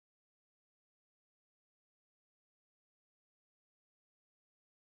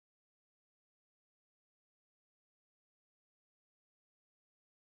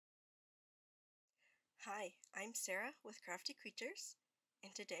Hi, I'm Sarah with Crafty Creatures,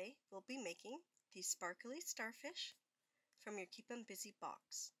 and today we'll be making these sparkly starfish from your Keep 'em Busy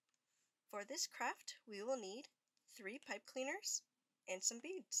box. For this craft, we will need 3 pipe cleaners and some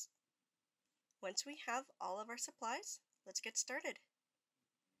beads. Once we have all of our supplies, let's get started.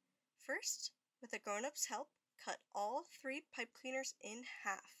 First, with a grown-up's help, cut all 3 pipe cleaners in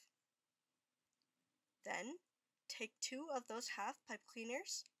half. Then, take 2 of those half pipe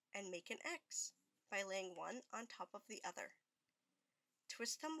cleaners and make an X by laying one on top of the other.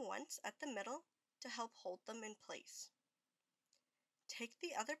 Twist them once at the middle to help hold them in place. Take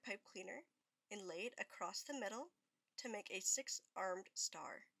the other pipe cleaner and lay it across the middle to make a 6-armed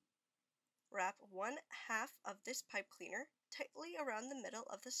star. Wrap one half of this pipe cleaner tightly around the middle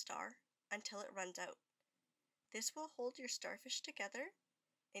of the star until it runs out. This will hold your starfish together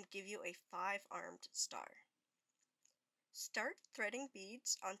and give you a 5-armed star. Start threading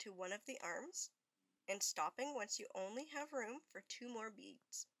beads onto one of the arms and stopping once you only have room for 2 more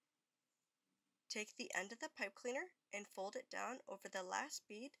beads. Take the end of the pipe cleaner and fold it down over the last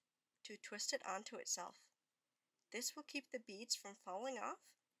bead to twist it onto itself. This will keep the beads from falling off,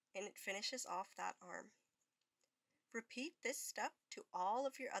 and it finishes off that arm. Repeat this step to all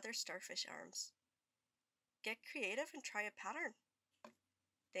of your other starfish arms. Get creative and try a pattern.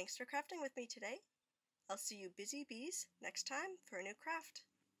 Thanks for crafting with me today. I'll see you busy bees next time for a new craft.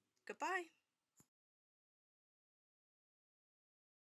 Goodbye!